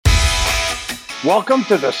Welcome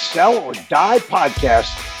to the Sell or Die podcast.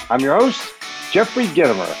 I'm your host, Jeffrey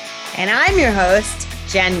Gitomer. And I'm your host,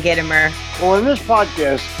 Jen Gitomer. Well, in this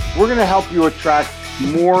podcast, we're going to help you attract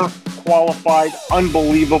more qualified,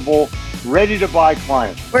 unbelievable, ready-to-buy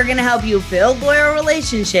clients. We're going to help you build loyal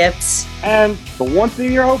relationships. And the one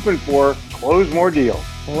thing you're hoping for, close more deals.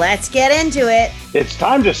 Let's get into it. It's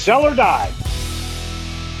time to sell or die.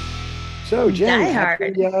 So,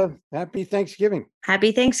 Jen, happy Thanksgiving.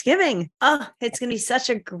 Happy Thanksgiving. Oh, it's going to be such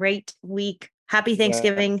a great week. Happy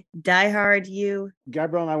Thanksgiving. Die hard, you.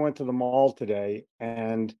 Gabrielle and I went to the mall today,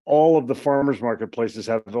 and all of the farmers marketplaces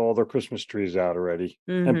have all their Christmas trees out already.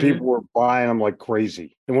 Mm-hmm. And people were buying them like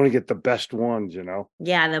crazy. They want to get the best ones, you know?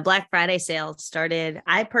 Yeah, the Black Friday sale started.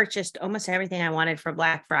 I purchased almost everything I wanted for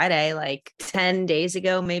Black Friday like 10 days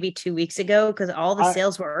ago, maybe 2 weeks ago, because all the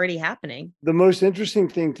sales were already happening. The most interesting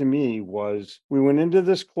thing to me was we went into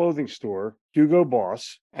this clothing store, Hugo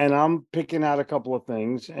Boss, and I'm picking out a couple of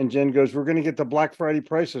things. And Jen goes, "We're going to get the Black Friday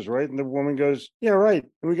prices, right?" And the woman goes, "Yeah, right.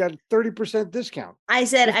 And we got 30% discount." I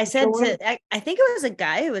think it was a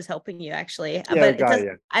guy who was helping you actually. Yeah,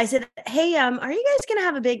 but I said, "Hey, are you guys going to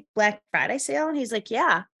have a big Black Friday sale?" And he's like,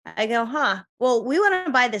 "Yeah." I go, "Huh. Well, we want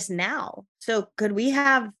to buy this now. So could we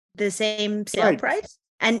have the same sale price?"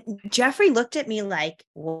 And Jeffrey looked at me like,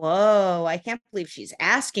 "Whoa, I can't believe she's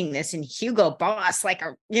asking this in Hugo Boss, like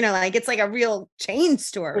it's like a real chain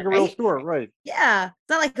store, like a real store, right?" Yeah, it's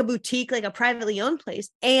not like a boutique, like a privately owned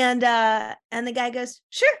place. And the guy goes,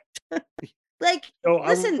 "Sure." Like, so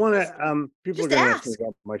listen, I want to. People are going to ask me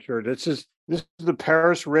about my shirt. This is the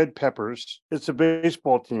Paris Red Peppers. It's a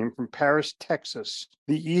baseball team from Paris, Texas,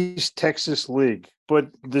 the East Texas League. But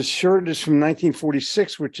the shirt is from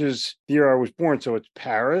 1946, which is the year I was born. So it's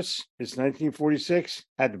Paris. It's 1946.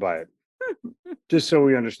 Had to buy it. Just so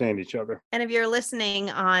we understand each other. And if you're listening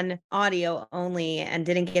on audio only and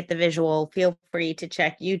didn't get the visual, feel free to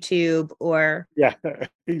check YouTube or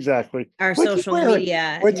exactly our social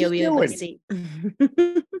media, and you'll be able to see.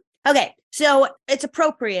 Okay, so it's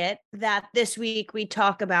appropriate that this week we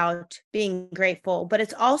talk about being grateful, but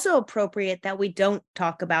it's also appropriate that we don't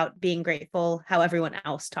talk about being grateful how everyone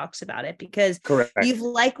else talks about it, because You've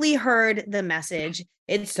likely heard the message,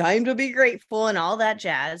 "It's time to be grateful," and all that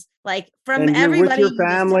jazz, like from everybody. You're with your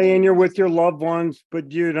family and you're with your loved ones,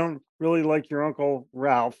 but you don't really like your Uncle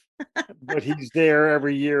Ralph, but he's there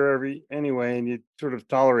every year, anyway, and you sort of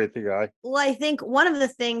tolerate the guy. Well, I think one of the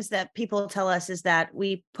things that people tell us is that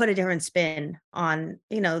we put a different spin on,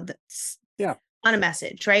 on a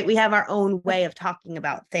message, right? We have our own way of talking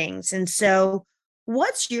about things. And so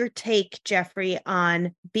what's your take, Jeffrey,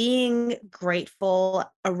 on being grateful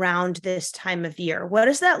around this time of year? What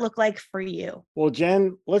does that look like for you? Well,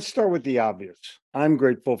 Jen, let's start with the obvious. I'm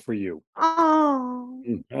grateful for you. Oh.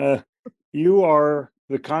 You are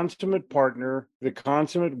the consummate partner, the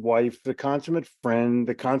consummate wife, the consummate friend,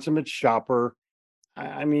 the consummate shopper.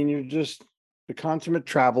 I mean, you're just the consummate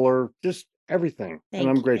traveler, just everything. And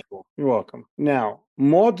I'm grateful. You're welcome. Now,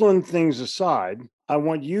 maudlin things aside, I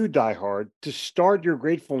want you, diehard, to start your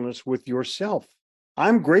gratefulness with yourself.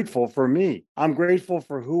 I'm grateful for me. I'm grateful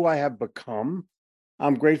for who I have become.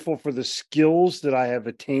 I'm grateful for the skills that I have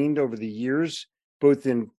attained over the years, both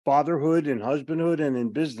in fatherhood and husbandhood and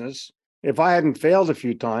in business. If I hadn't failed a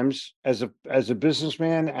few times as a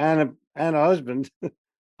businessman and a husband,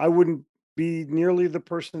 I wouldn't be nearly the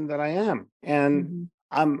person that I am. And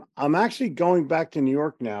I'm actually going back to New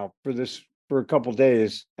York now for a couple of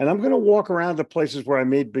days, and I'm going to walk around the places where I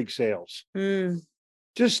made big sales.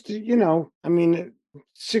 Just,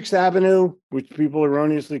 6th Avenue, which people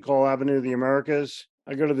erroneously call Avenue of the Americas.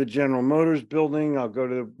 I go to the General Motors building. I'll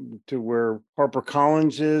go to where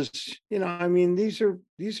HarperCollins is.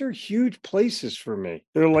 These are huge places for me.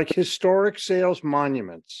 They're like historic sales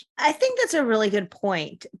monuments. I think that's a really good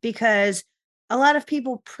point, because a lot of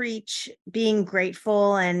people preach being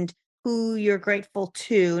grateful and who you're grateful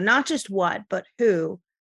to, not just what, but who.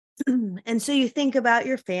 And so you think about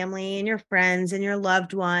your family and your friends and your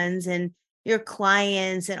loved ones and your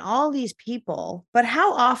clients and all these people, but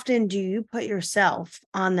how often do you put yourself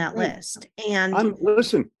on that list? And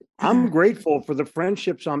I'm grateful for the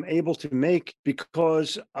friendships I'm able to make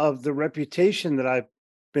because of the reputation that I've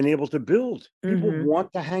been able to build. People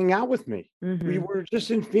want to hang out with me. We were just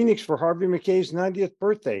in Phoenix for Harvey Mackay's 90th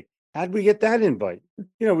birthday. How'd we get that invite?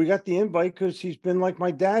 We got the invite because he's been like my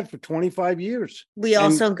dad for 25 years. We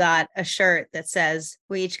also got a shirt that says,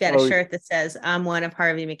 we each got a shirt that says, "I'm one of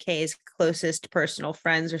Harvey Mackay's closest personal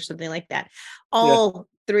friends," or something like that. All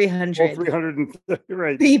 300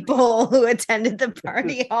 people who attended the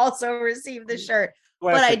party also received the shirt.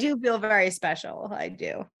 But I do feel very special. I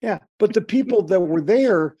do. Yeah. But the people that were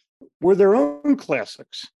there were their own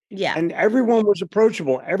classics. Yeah. And everyone was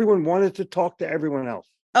approachable. Everyone wanted to talk to everyone else.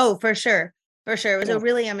 Oh, for sure. For sure. It was Yeah. a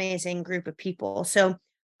really amazing group of people. So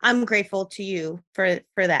I'm grateful to you for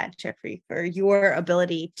that, Jeffrey, for your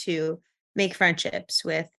ability to make friendships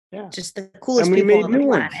with Yeah. just the And coolest we people made on the new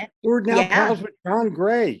ones. planet. We're now Yeah. pals with John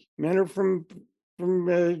Gray. Men are from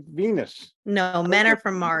Venus. No, men are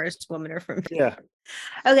from Mars, women are from Yeah.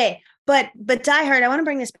 Okay, but Die Hard, I want to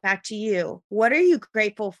bring this back to you. What are you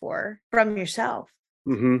grateful for from yourself?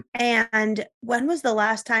 Hmm. And when was the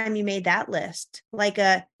last time you made that list? Like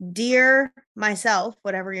a dear myself,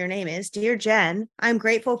 whatever your name is, dear Jen, I'm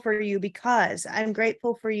grateful for you because I'm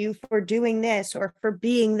grateful for you for doing this or for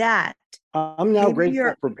being that. I'm now Maybe grateful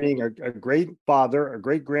you're for being a great father, a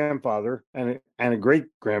great grandfather, and a great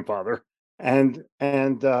grandfather, and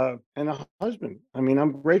a husband. I mean,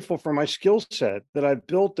 I'm grateful for my skill set that I've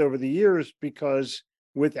built over the years, because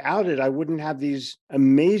without it, I wouldn't have these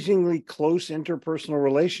amazingly close interpersonal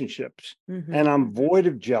relationships. Mhm. And I'm void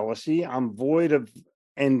of jealousy. I'm void of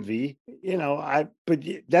envy. But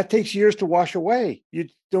that takes years to wash away. You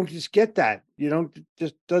don't just get that. You don't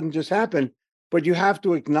just doesn't just happen, but you have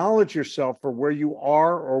to acknowledge yourself for where you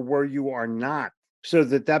are or where you are not, so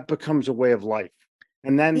that that becomes a way of life.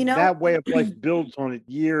 And You then know, that way of life builds on it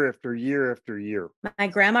year after year after year. my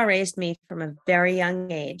grandma raised me from a very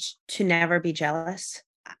young age to never be jealous.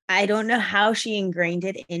 I don't know how she ingrained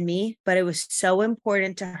it in me, but it was so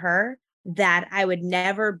important to her that I would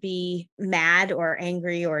never be mad or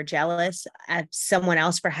angry or jealous at someone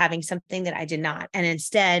else for having something that I did not. And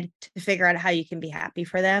instead to figure out how you can be happy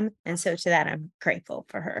for them. And so to that, I'm grateful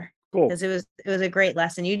for her. Cool. Because it was a great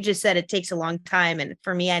lesson. You just said it takes a long time. And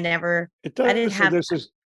for me, It I didn't does. So have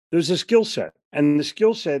there's a skill set, and the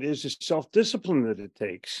skill set is the self-discipline that it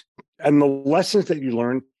takes, and the lessons that you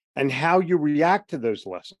learn, and how you react to those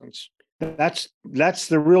lessons. That's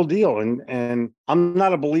the real deal. And I'm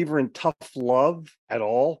not a believer in tough love at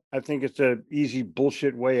all. I think it's an easy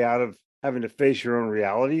bullshit way out of having to face your own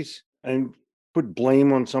realities and put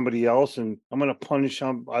blame on somebody else. And I'm going to punish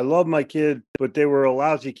them. I love my kid, but they were a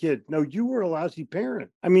lousy kid. No, you were a lousy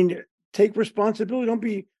parent. I mean, take responsibility. Don't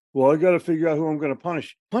be, well, I got to figure out who I'm going to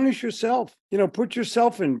punish. Punish yourself. Put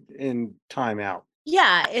yourself in timeout.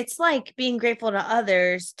 Yeah, it's like being grateful to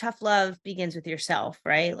others. Tough love begins with yourself,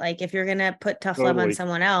 right? Like if you're gonna put tough love on Totally.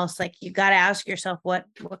 someone else, like you got to ask yourself, what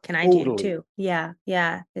can I do Totally. too? Yeah,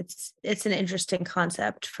 yeah. It's an interesting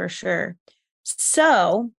concept for sure.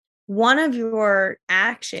 So one of your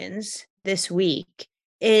actions this week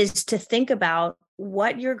is to think about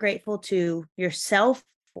what you're grateful to yourself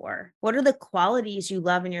for. What are the qualities you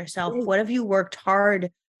love in yourself? What have you worked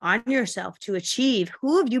hard on yourself to achieve?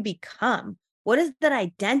 Who have you become? What does that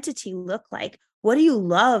identity look like? What do you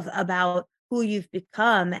love about who you've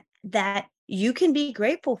become that you can be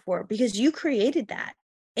grateful for because you created that?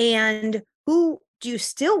 And who do you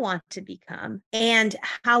still want to become? And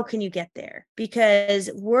how can you get there?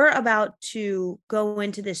 Because we're about to go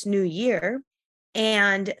into this new year,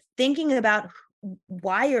 and thinking about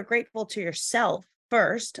why you're grateful to yourself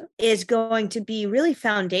first is going to be really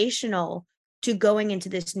foundational to going into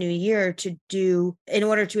this new year to do in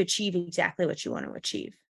order to achieve exactly what you want to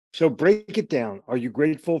achieve. So break it down. Are you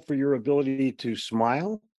grateful for your ability to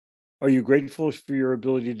smile? Are you grateful for your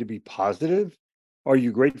ability to be positive? Are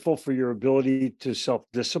you grateful for your ability to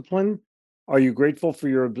self-discipline? Are you grateful for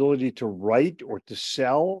your ability to write or to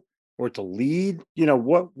sell or to lead?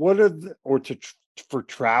 What are or for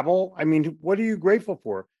travel? I mean, what are you grateful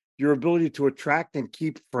for? Your ability to attract and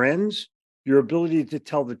keep friends, your ability to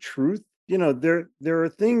tell the truth. There are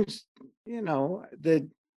things, that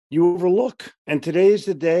you overlook. And today is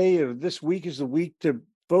the day, of this week is the week to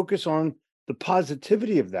focus on the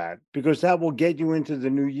positivity of that, because that will get you into the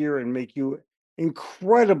new year and make you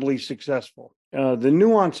incredibly successful. The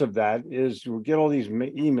nuance of that is you'll get all these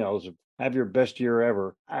emails of have your best year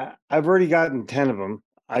ever. I've already gotten 10 of them.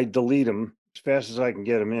 I delete them as fast as I can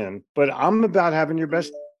get them in, but I'm about having your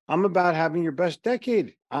best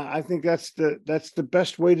decade. I think that's the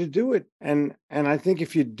best way to do it. And I think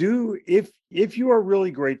if you are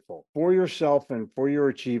really grateful for yourself and for your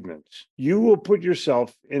achievements, you will put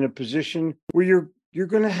yourself in a position where you're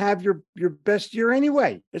going to have your best year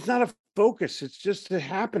anyway. It's not a focus, it's just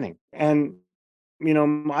happening. And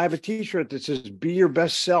I have a t-shirt that says be your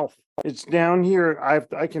best self. It's down here.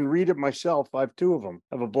 I can read it myself. I have two of them.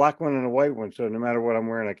 I have a black one and a white one, so no matter what I'm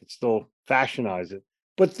wearing, I can still fashionize it.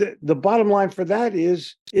 But the bottom line for that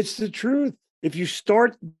is it's the truth. If you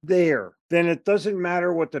start there, then it doesn't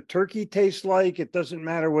matter what the turkey tastes like. It doesn't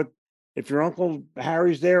matter if your Uncle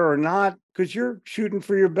Harry's there or not, because you're shooting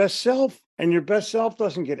for your best self, and your best self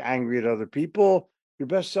doesn't get angry at other people. Your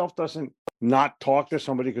best self doesn't not talk to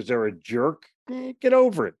somebody because they're a jerk. Get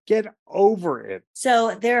over it. Get over it.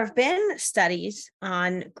 So there have been studies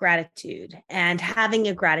on gratitude and having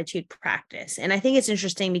a gratitude practice. And I think it's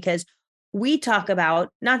interesting because we talk about,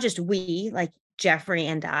 not just we, like Jeffrey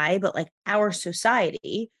and I, but like our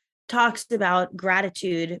society talks about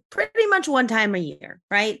gratitude pretty much one time a year,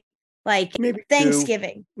 right? Like Maybe 2.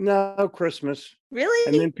 Thanksgiving. No, Christmas. And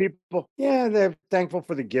Really? then people, they're thankful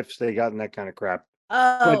for the gifts they got and that kind of crap.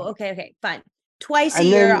 But Oh, okay, fine. Twice a and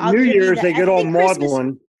year, then I'll New give you Year's that. they get all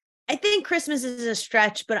maudlin. I think Christmas is a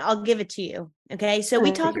stretch, but I'll give it to you. Okay. So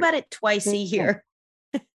we talk Okay. about it twice a year.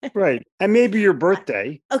 Right. And maybe your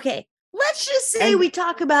birthday. Okay. Let's just say And- we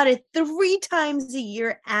talk about it 3 times a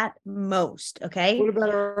year at most. Okay. What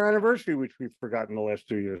about our anniversary, which we've forgotten the last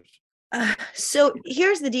 2 years? So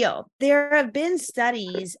here's the deal. There have been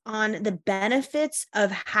studies on the benefits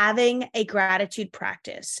of having a gratitude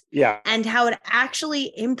practice Yeah. and how it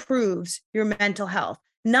actually improves your mental health.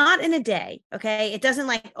 Not in a day, okay? It doesn't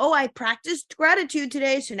like, oh, I practiced gratitude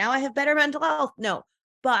today, so now I have better mental health. No,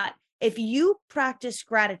 but if you practice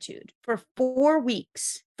gratitude for 4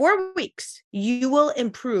 weeks, you will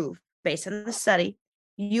improve, based on the study,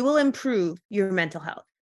 you will improve your mental health.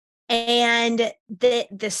 And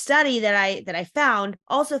the study that I found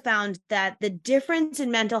also found that the difference in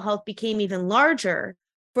mental health became even larger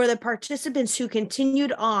for the participants who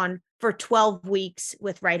continued on for 12 weeks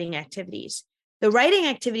with writing activities. The writing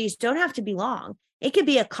activities don't have to be long. It could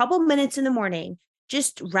be a couple minutes in the morning,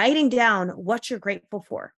 just writing down what you're grateful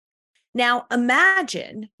for. Now,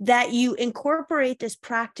 imagine that you incorporate this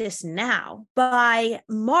practice now. By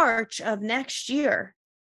March of next year,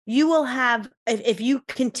 you will have, if you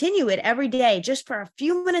continue it every day, just for a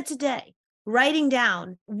few minutes a day, writing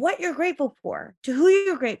down what you're grateful for, to who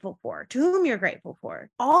you're grateful for, to whom you're grateful for,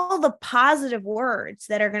 all the positive words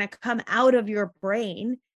that are going to come out of your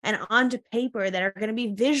brain and onto paper that are going to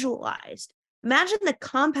be visualized. Imagine the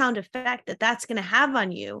compound effect that that's going to have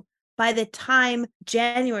on you by the time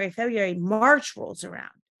January, February, March rolls around.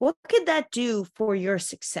 What could that do for your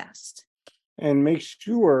success? And make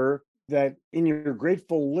sure that in your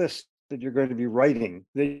grateful list that you're going to be writing,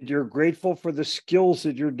 that you're grateful for the skills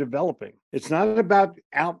that you're developing. It's not about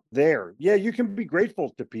out there. Yeah, you can be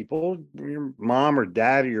grateful to people, your mom or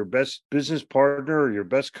dad or your best business partner or your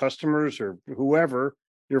best customers or whoever,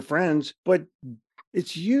 your friends, but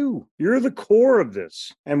it's you. You're the core of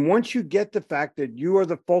this. And once you get the fact that you are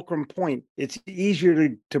the fulcrum point, it's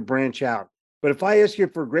easier to branch out. But if I ask you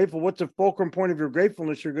for grateful, what's the fulcrum point of your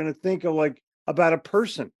gratefulness? You're going to think of like about a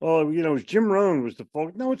person. Well, Jim Rohn was the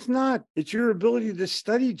fulcrum. No, it's not. It's your ability to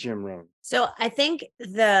study Jim Rohn. So I think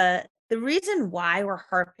the reason why we're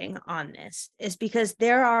harping on this is because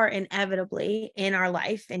there are inevitably in our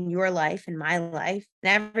life, in your life, in my life, in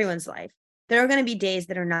everyone's life, there are going to be days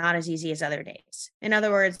that are not as easy as other days. In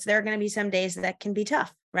other words, there are going to be some days that can be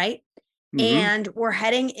tough, right? Mm-hmm. And we're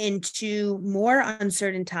heading into more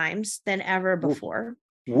uncertain times than ever before.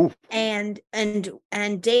 Oof. And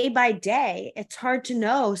day by day, it's hard to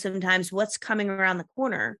know sometimes what's coming around the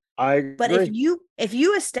corner. But if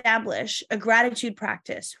you establish a gratitude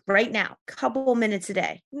practice right now, couple minutes a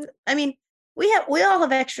day, I mean, we all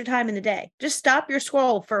have extra time in the day. Just stop your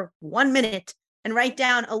scroll for 1 minute and write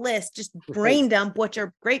down a list, just brain dump what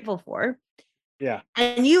you're grateful for. Yeah.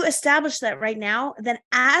 And you establish that right now, then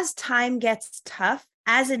as time gets tough,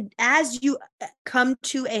 as you come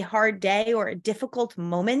to a hard day or a difficult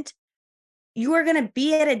moment, you are going to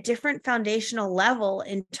be at a different foundational level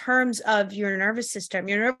in terms of your nervous system.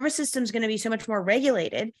 Your nervous system is going to be so much more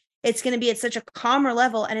regulated. It's going to be at such a calmer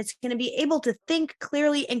level, and it's going to be able to think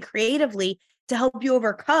clearly and creatively to help you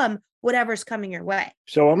overcome whatever's coming your way.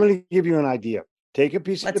 So I'm going to give you an idea. Take a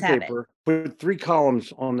piece of paper, put 3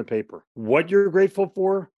 columns on the paper. What you're grateful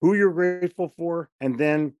for, who you're grateful for, and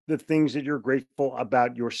then the things that you're grateful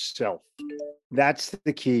about yourself. That's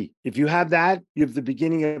the key. If you have that, you have the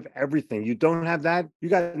beginning of everything. You don't have that, you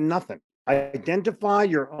got nothing. Identify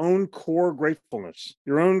your own core gratefulness,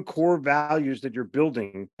 your own core values that you're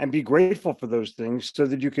building, and be grateful for those things so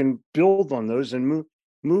that you can build on those and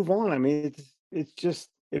move on. I mean,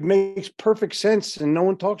 it makes perfect sense and no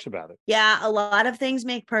one talks about it. Yeah, a lot of things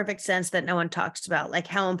make perfect sense that no one talks about, like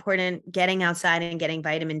how important getting outside and getting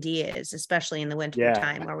vitamin D is, especially in the winter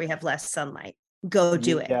time where we have less sunlight. Go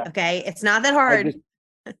do it. Okay. It's not that hard.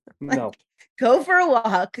 No. Go for a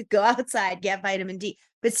walk, go outside, get vitamin D.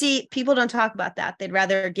 But see, people don't talk about that. They'd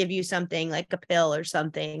rather give you something like a pill or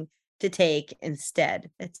something to take instead.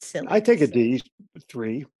 It's silly. I take a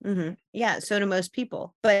D3. Mm-hmm. Yeah, so do most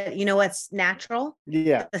people. But you know what's natural?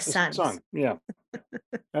 Yeah, the sun. Yeah.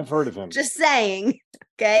 I've heard of him. Just saying.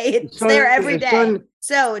 Okay. It's son- there every his day. son-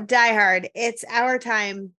 So, Die Hard, it's our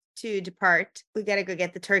time to depart. We got to go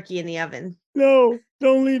get the turkey in the oven. No,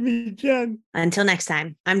 don't leave me, Jen. Until next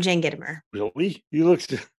time, I'm Jen Gittimer. Really? You look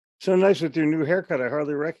so nice with your new haircut. I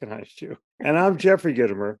hardly recognized you. And I'm Jeffrey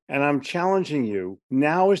Gittimer, and I'm challenging you.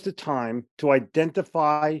 Now is the time to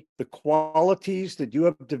identify the qualities that you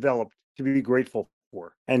have developed to be grateful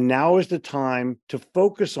for. And now is the time to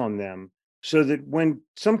focus on them so that when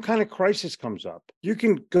some kind of crisis comes up, you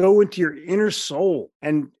can go into your inner soul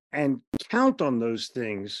and count on those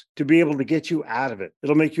things to be able to get you out of it.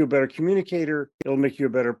 It'll make you a better communicator. It'll make you a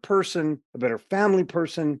better person, a better family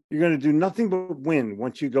person. You're going to do nothing but win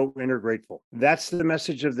once you go inner grateful. That's the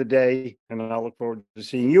message of the day. And I look forward to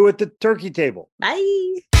seeing you at the turkey table.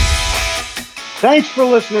 Bye. Thanks for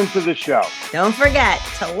listening to the show. Don't forget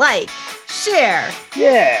to like, share,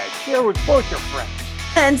 Share with both your friends.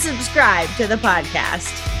 and subscribe to the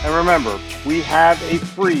podcast. And remember, we have a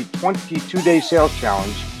free 22-day sales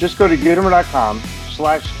challenge. Just go to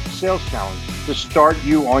Gittimer.com/sales challenge to start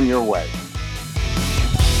you on your way.